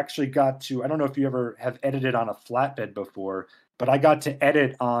to, I actually got to, I don't know if you ever have edited on a flatbed before, but I got to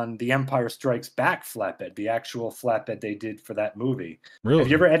edit on the Empire Strikes Back flatbed, the actual flatbed they did for that movie. Really? Have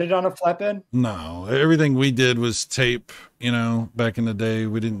you ever edited on a flatbed? No, everything we did was tape, back in the day.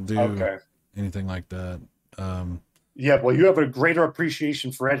 We didn't do anything like that. Yeah, well, you have a greater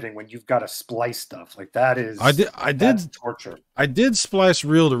appreciation for editing when you've got to splice stuff like that. That's torture. I did splice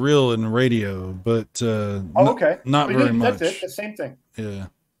reel to reel in the radio, but not very much. That's it. The same thing. Yeah,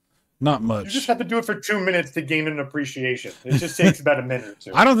 not much. You just have to do it for 2 minutes to gain an appreciation. It just takes about a minute or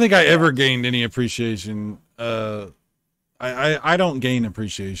two. I don't think I ever gained any appreciation. I don't gain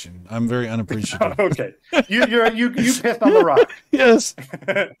appreciation. I'm very unappreciative. Okay, you pissed on the rock. Yes.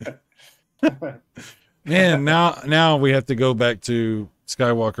 Man, now we have to go back to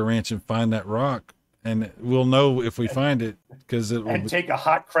Skywalker Ranch and find that rock, and we'll know if we find it because it will take a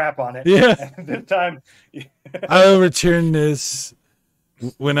hot crap on it. Yeah, this time I'll return this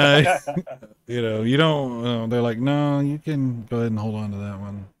when I, you don't. They're like, no, you can go ahead and hold on to that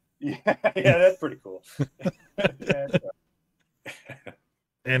one. Yeah, that's pretty cool.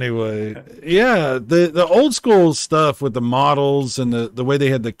 Anyway, yeah, the old school stuff with the models and the way they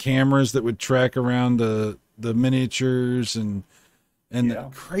had the cameras that would track around the miniatures and and the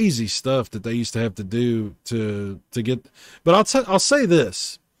crazy stuff that they used to have to do to get. But I'll say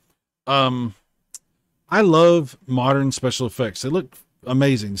this. I love modern special effects. They look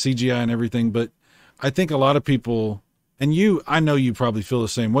amazing, CGI and everything, but I think a lot of people, and I know you probably feel the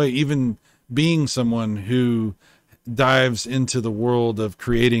same way, even being someone who dives into the world of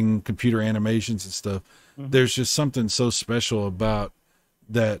creating computer animations and stuff, there's just something so special about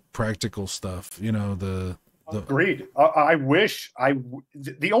that practical stuff, you know, Agreed. I wish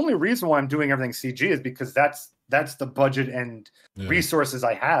the only reason why I'm doing everything CG is because that's the budget and resources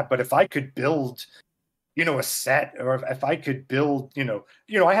I have. But if I could build, you know, a set, or if I could build, you know,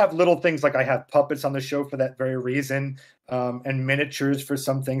 I have little things like I have puppets on the show for that very reason, and miniatures for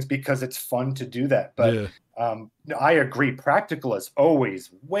some things because it's fun to do that. But I agree, practical is always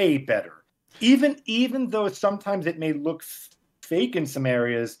way better. Even though sometimes it may look fake in some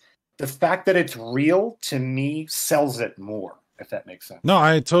areas, the fact that it's real to me sells it more, if that makes sense. No,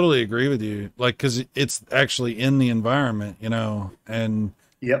 I totally agree with you. Like, because it's actually in the environment, you know, and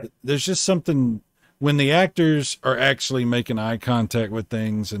there's just something when the actors are actually making eye contact with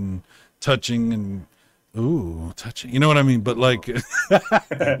things and touching and touching, you know what I mean? But like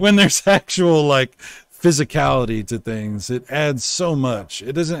when there's actual like physicality to things, it adds so much.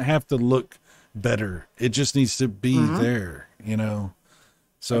 It doesn't have to look better. It just needs to be there, you know?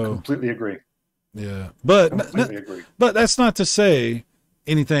 So I completely agree. Yeah. But agree. But that's not to say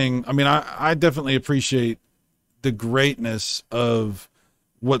anything. I mean, I definitely appreciate the greatness of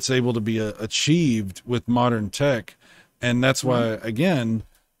what's able to be achieved with modern tech. And that's why, again,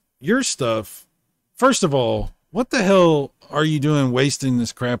 your stuff, first of all, what the hell are you doing wasting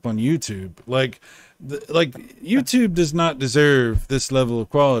this crap on YouTube? Like YouTube does not deserve this level of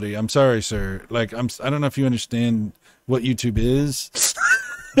quality. I'm sorry, sir. Like, I don't know if you understand what YouTube is.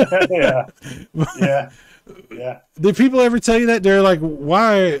 Yeah. Did people ever tell you that? They're like,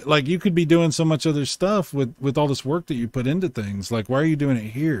 why? Like, you could be doing so much other stuff with all this work that you put into things. Like, why are you doing it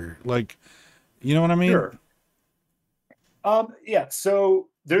here? Like, you know what I mean? Sure. Yeah. So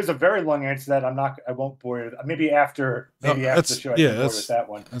there's a very long answer to that. I won't bore you. Maybe after the show, I can bore with that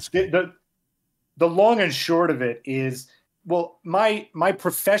one. The long and short of it is, well, my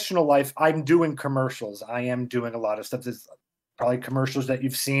professional life, I'm doing commercials. I am doing a lot of stuff. There's probably commercials that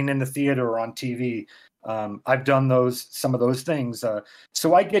you've seen in the theater or on TV. I've done some of those things.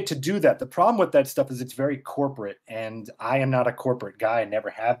 So I get to do that. The problem with that stuff is it's very corporate, and I am not a corporate guy. I never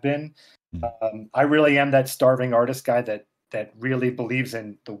have been. I really am that starving artist guy that really believes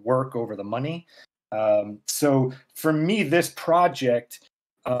in the work over the money. So for me, this project,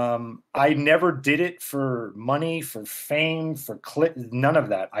 I never did it for money, for fame, for none of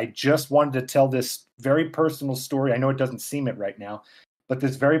that. I just wanted to tell this very personal story. I know it doesn't seem it right now, but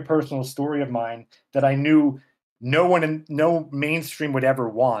this very personal story of mine that I knew no mainstream would ever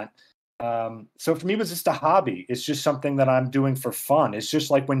want. So for me, it was just a hobby. It's just something that I'm doing for fun. It's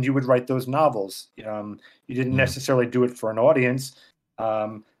just like when you would write those novels. You didn't necessarily do it for an audience.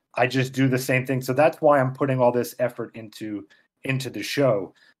 I just do the same thing. So that's why I'm putting all this effort into the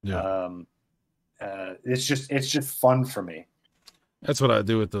show. It's just fun for me. That's what I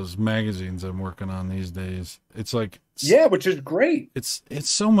do with those magazines I'm working on these days. It's like, which is great. It's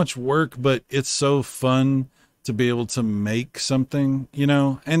so much work, but it's so fun to be able to make something, you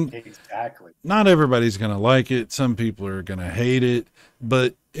know, and exactly. Not everybody's going to like it. Some people are going to hate it,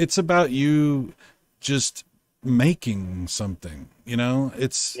 but it's about you just making something, you know.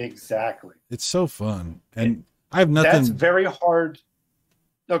 It's so fun. And I have nothing. That's very hard.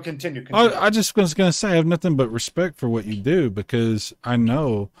 No, continue. I just was going to say I have nothing but respect for what you do, because I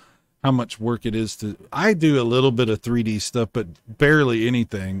know how much work it is I do a little bit of 3D stuff, but barely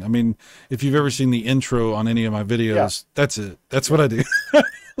anything. I mean, if you've ever seen the intro on any of my videos, that's it. That's what I do.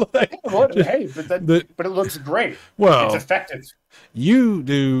 But it looks great. Well, it's effective. You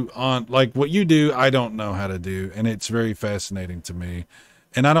do on like what you do, I don't know how to do, and it's very fascinating to me.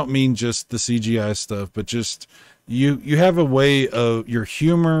 And I don't mean just the CGI stuff, but just you have a way of your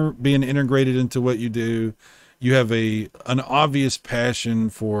humor being integrated into what you do. You have an obvious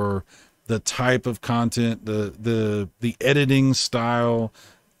passion for the type of content, the editing style,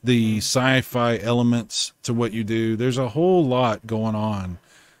 the sci-fi elements to what you do. There's a whole lot going on,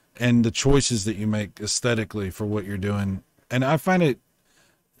 and the choices that you make aesthetically for what you're doing. And I find it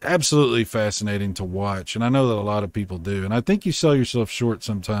absolutely fascinating to watch. And I know that a lot of people do. And I think you sell yourself short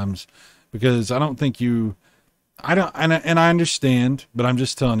sometimes, because I don't think and I understand, but I'm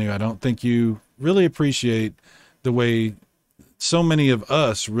just telling you, I don't think you really appreciate the way so many of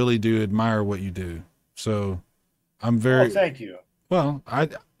us really do admire what you do. So I'm very, thank you. Well,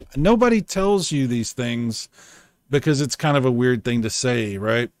 nobody tells you these things because it's kind of a weird thing to say,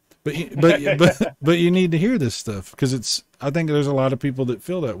 right? But you need to hear this stuff because I think there's a lot of people that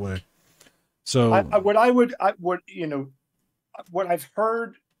feel that way. So what I've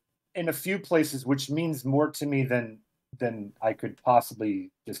heard in a few places, which means more to me than I could possibly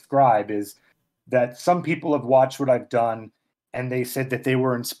describe, is that some people have watched what I've done and they said that they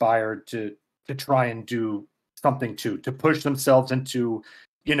were inspired to try and do something to push themselves into,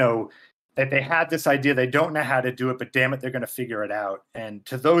 that they had this idea, they don't know how to do it, but damn it, they're going to figure it out. And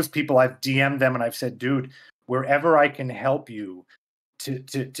to those people, I've DM'd them and I've said, dude, wherever I can help you to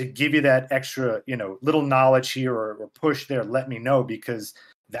give you that extra, little knowledge here or push there, let me know, because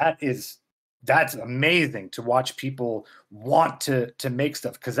that's amazing to watch people want to make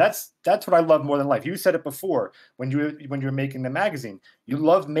stuff, because that's what I love more than life. You said it before when you were making the magazine. You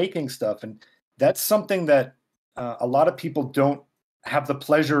love making stuff, and that's something that a lot of people don't have the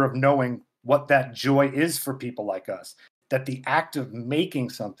pleasure of knowing what that joy is for people like us. That the act of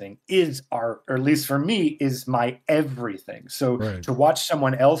making something is or at least for me, is my everything. So right. To watch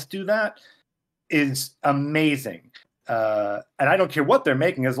someone else do that is amazing. And I don't care what they're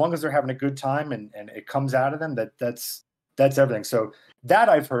making, as long as they're having a good time and it comes out of them, that's everything. So that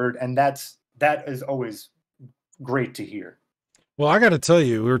I've heard, and that is always great to hear. Well, I got to tell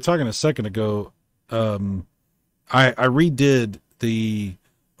you, we were talking a second ago. I redid the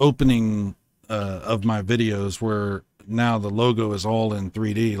opening of my videos where now the logo is all in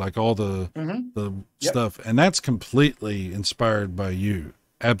 3D, like all the stuff, and that's completely inspired by you.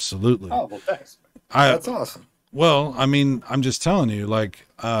 Absolutely. Oh, well, thanks. That's awesome. Well, I mean, I'm just telling you, like,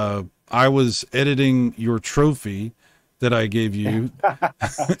 I was editing your trophy that I gave you,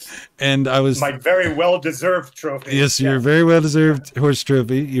 and I was my very well-deserved trophy. Yes, your very well-deserved horse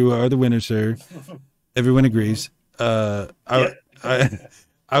trophy. You are the winner, sir. Everyone agrees. I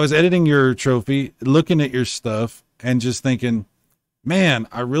was editing your trophy, looking at your stuff, and just thinking, man,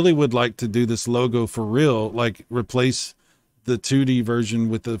 I really would like to do this logo for real, like replace the 2D version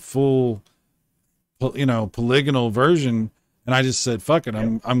with the full, polygonal version. And I just said, fuck it,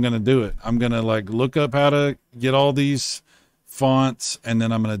 I'm going to do it. I'm going to look up how to get all these fonts, and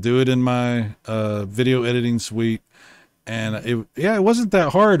then I'm going to do it in my video editing suite. And it wasn't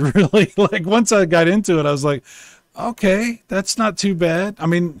that hard, really. Like, once I got into it, I was like, okay, that's not too bad. I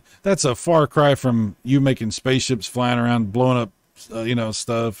mean, that's a far cry from you making spaceships flying around, blowing up,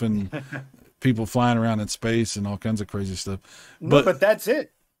 stuff, and people flying around in space and all kinds of crazy stuff. But that's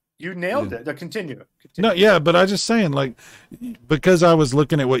it. You nailed it. Continue. No, yeah, but I just saying, because I was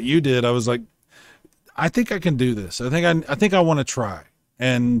looking at what you did, I was like, I think I can do this. I think I want to try.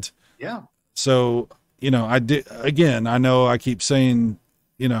 And yeah. So, I did. Again, I know I keep saying,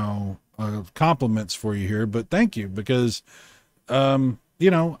 compliments for you here, but thank you, because,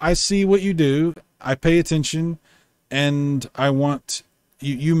 I see what you do. I pay attention, and I want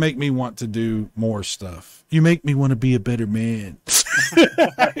you make me want to do more stuff. You make me want to be a better man.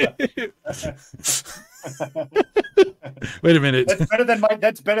 Wait a minute.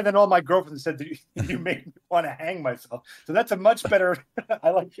 That's better than all my girlfriends said that you make me want to hang myself. So that's a much better.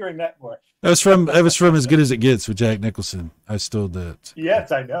 I like hearing that more. That was from As Good as It Gets with Jack Nicholson. I stole that.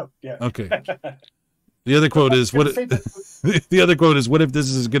 Yes, I know. Yeah. Okay. The other quote is what if this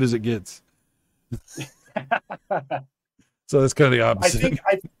is as good as it gets? So that's kind of the opposite.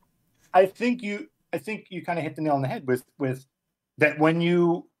 I think you kind of hit the nail on the head with that. When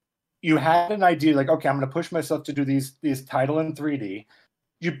you had an idea, like, okay, I'm going to push myself to do these title in 3D.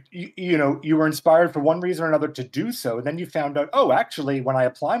 You were inspired for one reason or another to do so, and then you found out, oh, actually, when I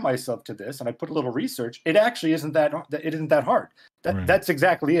apply myself to this and I put a little research, it actually isn't that hard. That's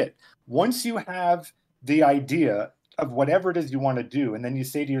exactly it. Once you have the idea of whatever it is you want to do, and then you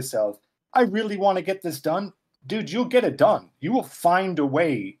say to yourself, I really want to get this done. Dude, you'll get it done. You will find a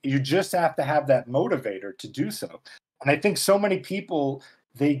way. You just have to have that motivator to do so. And I think so many people,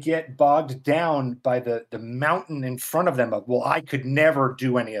 they get bogged down by the mountain in front of them of, well, I could never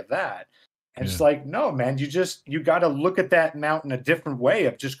do any of that. And it's like, no, man, you got to look at that mountain a different way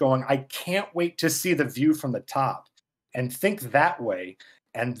of just going, I can't wait to see the view from the top, and think that way.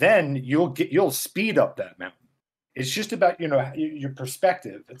 And then you'll speed up that mountain. It's just about, your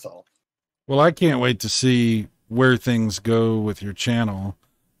perspective. That's all. Well, I can't wait to see where things go with your channel,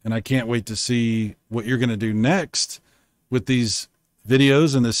 and I can't wait to see what you're going to do next with these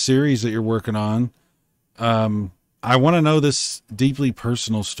videos and this series that you're working on. I want to know this deeply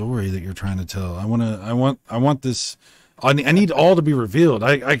personal story that you're trying to tell. I want this. I need all to be revealed.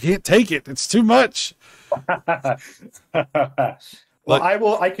 I can't take it. It's too much.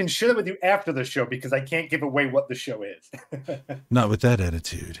 Well, I can share it with you after the show, because I can't give away what the show is. Not with that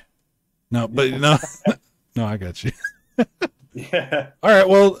attitude. No, but no, No, I got you. Yeah. All right.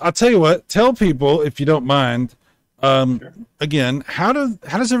 Well, I'll tell you what. Tell people, if you don't mind, Sure. again, how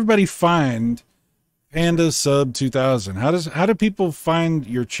does everybody find PandaSub2000? How do people find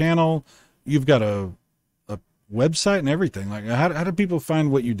your channel? You've got a website and everything. Like, how do people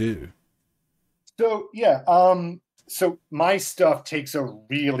find what you do? So yeah, so my stuff takes a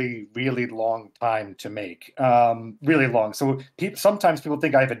really, really long time to make. Really long. So sometimes people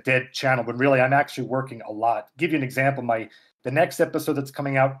think I have a dead channel, but really I'm actually working a lot. Give you an example, the next episode that's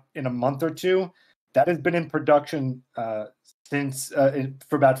coming out in a month or two, that has been in production since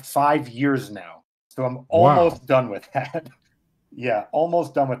for about 5 years now. So I'm almost done with that. Yeah,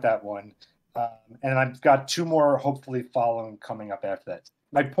 almost done with that one. And I've got 2 more hopefully following coming up after that.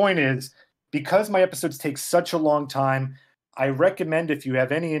 My point is, because my episodes take such a long time, I recommend, if you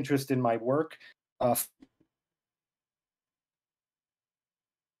have any interest in my work,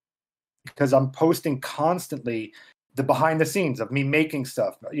 because I'm posting constantly the behind the scenes of me making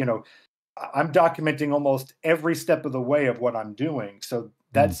stuff. You know, I'm documenting almost every step of the way of what I'm doing. So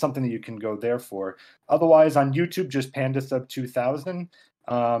that's something that you can go there for. Otherwise, on YouTube, just PandaSub2000.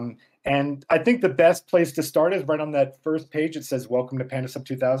 And I think the best place to start is right on that first page. It says, "Welcome to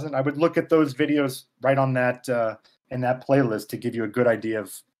PandaSub2000." I would look at those videos right on that in that playlist to give you a good idea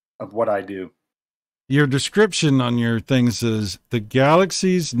of what I do. Your description on your thing says the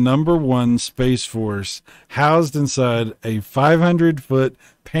galaxy's #1 space force housed inside a 500-foot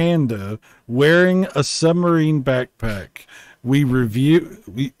panda wearing a submarine backpack. We review,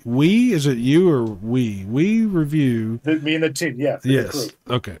 we is it you or we? We review. Me and the team, yeah. Yes.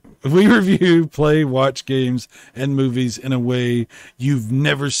 Okay. We review, play, watch games and movies in a way you've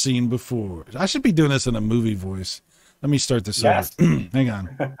never seen before. I should be doing this in a movie voice. Let me start this over. Hang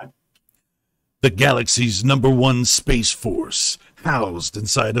on. The galaxy's #1 space force, housed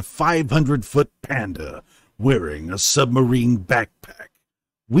inside a 500-foot panda, wearing a submarine backpack.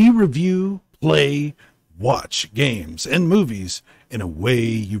 We review, play, watch games and movies in a way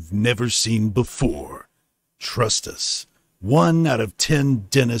you've never seen before. Trust us. 1 out of 10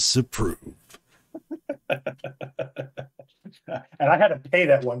 dentists approve. And I had to pay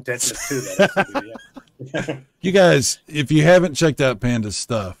that one dentist too. You guys, if you haven't checked out Panda's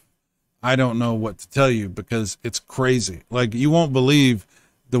stuff, I don't know what to tell you, because it's crazy. Like, you won't believe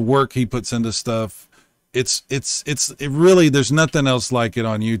the work he puts into stuff. It really, there's nothing else like it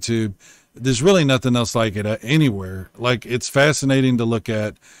on YouTube. There's really nothing else like it anywhere. Like, it's fascinating to look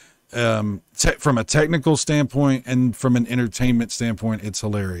at from a technical standpoint, and from an entertainment standpoint, it's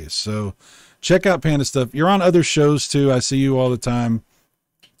hilarious. So check out Panda stuff. You're on other shows too. I see you all the time.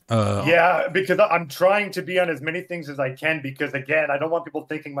 Yeah, because I'm trying to be on as many things as I can, because again, I don't want people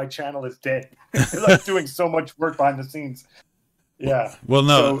thinking my channel is dead. Because I'm doing so much work behind the scenes. Yeah. Well,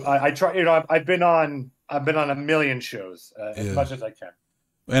 no, so I try. You know, I've been on a million shows as much as I can.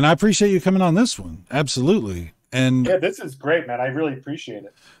 And I appreciate you coming on this one. Absolutely. And yeah, this is great, man. I really appreciate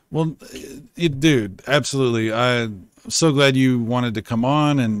it. Well, dude, absolutely. I'm so glad you wanted to come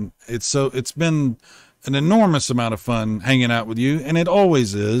on, and it's been an enormous amount of fun hanging out with you, and it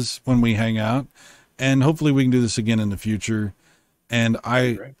always is when we hang out, and hopefully we can do this again in the future. And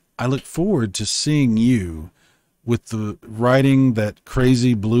I look forward to seeing you with riding that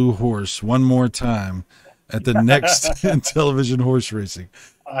crazy blue horse one more time at the next television horse racing.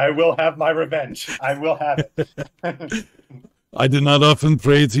 I will have my revenge. I will have it. I do not often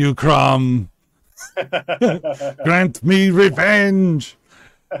pray to you, Crom. Grant me revenge.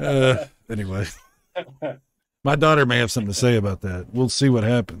 Anyway. My daughter may have something to say about that. We'll see what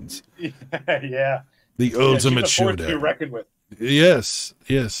happens. Yeah. The ultimate showdown. To be reckoned with. Yes.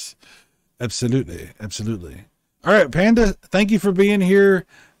 Yes. Absolutely. Absolutely. All right, Panda, thank you for being here.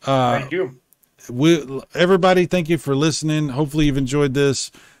 Thank you. Everybody, thank you for listening. Hopefully you've enjoyed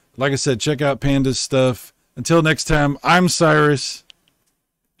this. Like I said, check out Panda's stuff. Until next time, I'm Cyrus.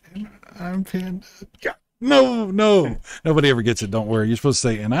 I'm Panda. No. Nobody ever gets it. Don't worry. You're supposed to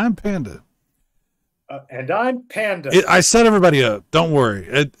say, and I'm Panda. And I'm Panda. I set everybody up. Don't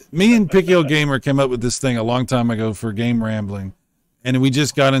worry. Me and Pickle Gamer came up with this thing a long time ago for game rambling, and we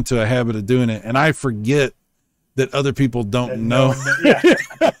just got into a habit of doing it. And I forget that other people don't know.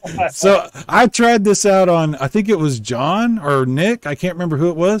 So I tried this out on, I think it was John or Nick. I can't remember who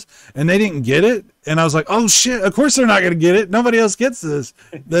it was. And they didn't get it. And I was like, oh shit, of course they're not going to get it. Nobody else gets this.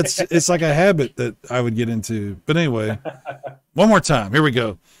 It's like a habit that I would get into. But anyway, one more time. Here we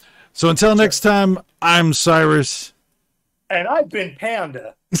go. So until next time, I'm Cyrus. And I've been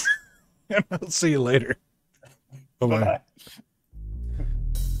Panda. I'll see you later. Bye-bye.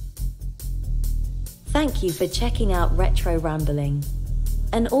 Thank you for checking out Retro Rambling.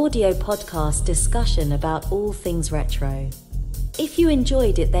 an audio podcast discussion about all things retro. If you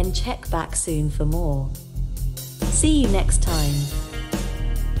enjoyed it, then check back soon for more. See you next time.